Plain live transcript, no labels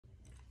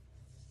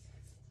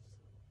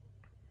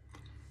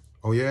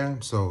Oh yeah?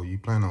 So you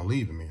plan on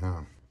leaving me,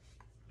 huh?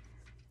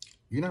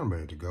 You're not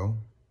ready to go.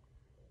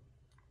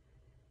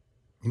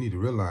 You need to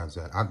realize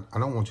that. I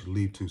don't want you to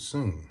leave too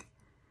soon.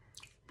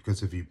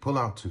 Because if you pull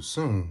out too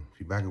soon, if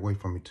you back away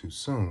from me too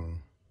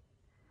soon,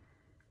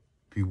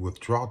 if you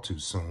withdraw too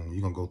soon,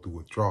 you're going to go through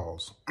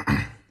withdrawals.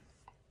 I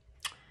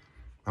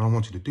don't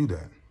want you to do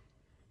that.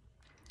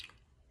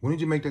 When did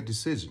you make that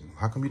decision?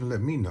 How come you didn't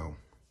let me know?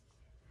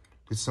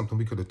 This is something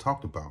we could have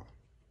talked about.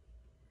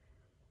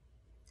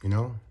 You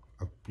know,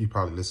 you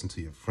probably listen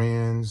to your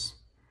friends,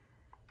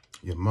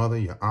 your mother,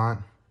 your aunt.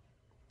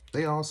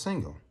 They all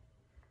single.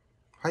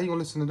 How you going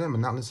to listen to them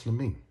and not listen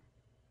to me?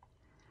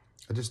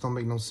 It just don't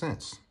make no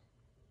sense.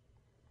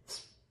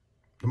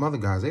 Them other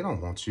guys, they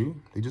don't want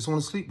you. They just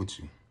want to sleep with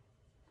you.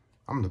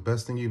 I'm the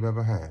best thing you've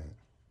ever had.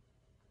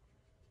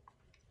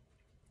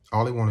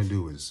 All they want to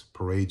do is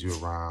parade you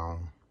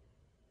around,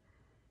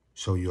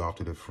 show you off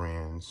to their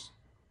friends.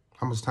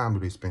 How much time do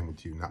they spend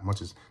with you? Not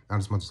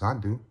as much as I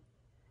do.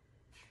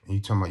 And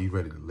you talking about you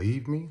ready to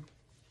leave me?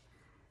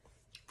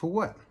 For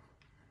what?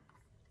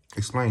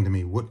 Explain to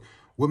me, what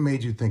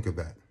made you think of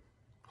that?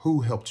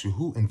 Who helped you?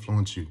 Who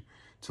influenced you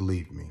to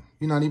leave me?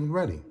 You're not even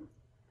ready.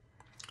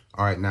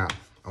 All right, now,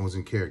 I was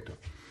in character.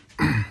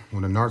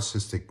 When a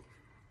narcissistic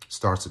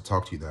starts to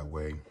talk to you that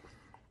way,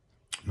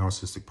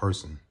 narcissistic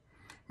person,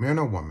 man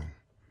or woman,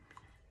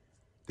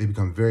 they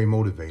become very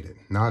motivated.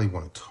 Now they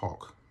want to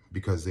talk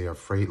because they're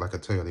afraid, like I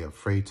tell you, they're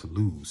afraid to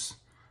lose.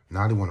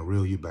 Now they want to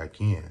reel you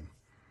back in.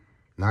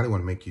 Now they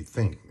want to make you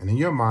think. And in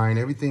your mind,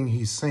 everything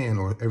he's saying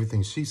or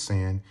everything she's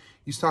saying,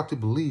 you start to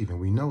believe, and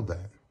we know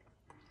that.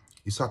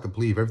 You start to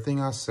believe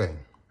everything I say.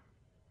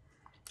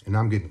 And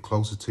I'm getting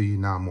closer to you.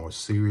 Now I'm more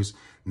serious.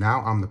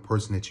 Now I'm the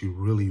person that you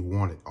really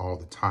wanted all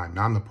the time.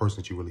 Now I'm the person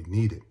that you really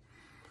needed.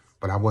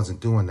 But I wasn't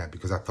doing that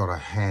because I thought I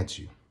had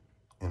you.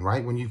 And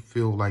right when you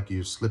feel like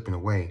you're slipping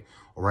away,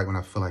 or right when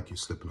I feel like you're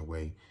slipping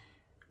away,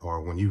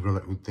 or when you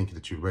really think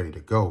that you're ready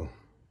to go,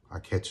 I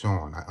catch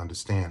on. I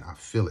understand. I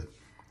feel it.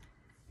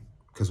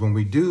 Because when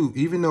we do,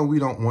 even though we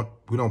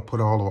don't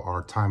put all of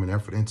our time and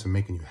effort into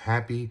making you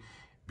happy,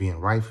 being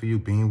right for you,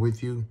 being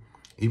with you,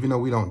 even though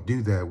we don't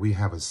do that, we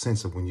have a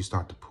sense of when you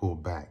start to pull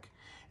back.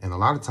 And a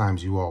lot of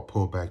times you all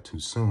pull back too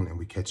soon and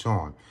we catch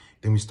on.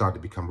 Then we start to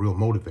become real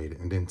motivated.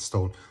 And then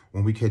so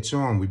when we catch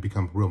on, we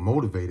become real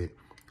motivated.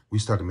 We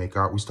start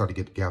to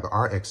get together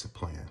our exit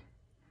plan.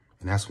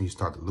 And that's when you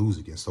start to lose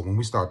again. So when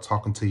we start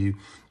talking to you,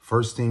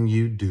 first thing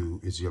you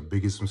do is your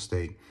biggest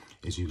mistake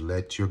is you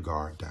let your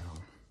guard down.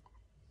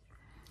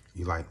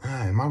 You're like,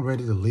 am I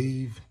ready to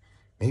leave?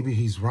 Maybe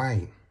he's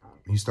right.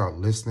 You start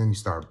listening, you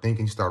start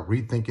thinking, you start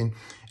rethinking,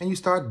 and you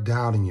start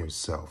doubting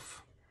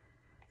yourself.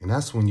 And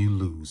that's when you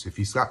lose. If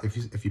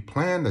you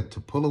plan to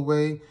pull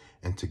away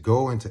and to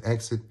go and to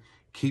exit,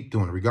 keep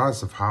doing it,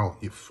 regardless of how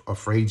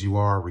afraid you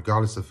are,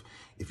 regardless of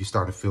if you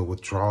start to feel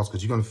withdrawals,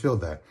 because you're going to feel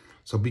that.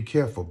 So be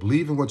careful.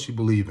 Believe in what you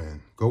believe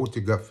in. Go with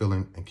your gut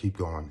feeling and keep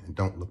going, and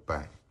don't look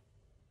back.